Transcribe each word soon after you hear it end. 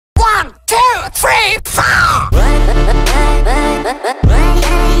2, 3, 4!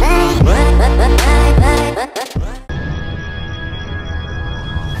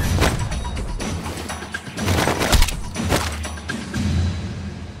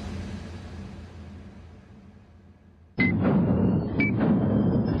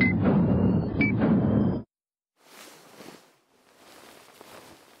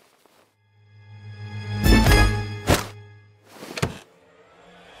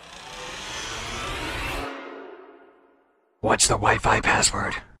 What's the Wi-Fi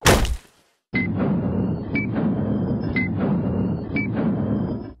password?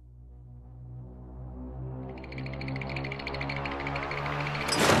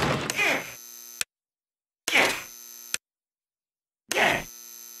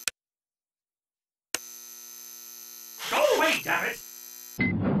 Go away, damn it!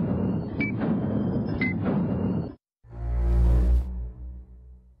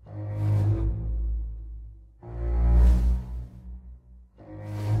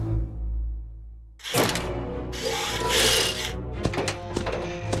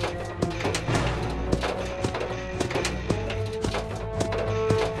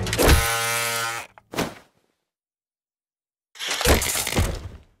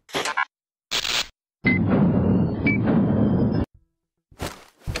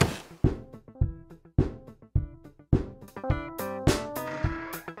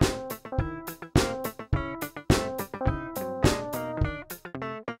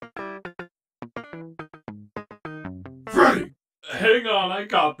 Freddy! Hang on, I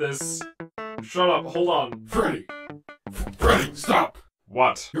got this. Shut up, hold on. Freddy! Freddy, stop!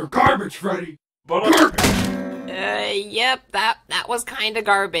 What? You're garbage, Freddy! But Yep, that was kinda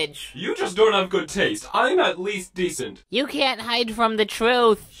garbage. you just don't have good taste. I'm at least decent. You can't hide from the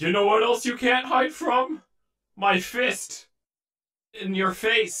truth. You know what else you can't hide from? My fist. In your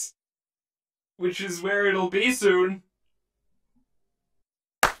face. Which is where it'll be soon.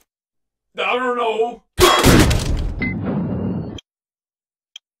 I don't know.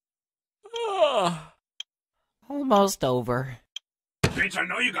 Almost over. Bitch, I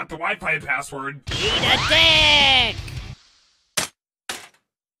know you got the Wi-Fi password. Eat a dick!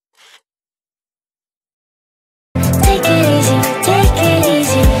 Take it easy, take it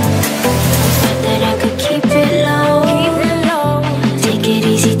easy. Thought that I could keep it low, Take it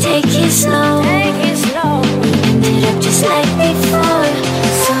easy, take it slow, We ended up just like before,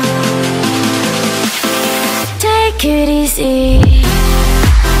 so take it easy.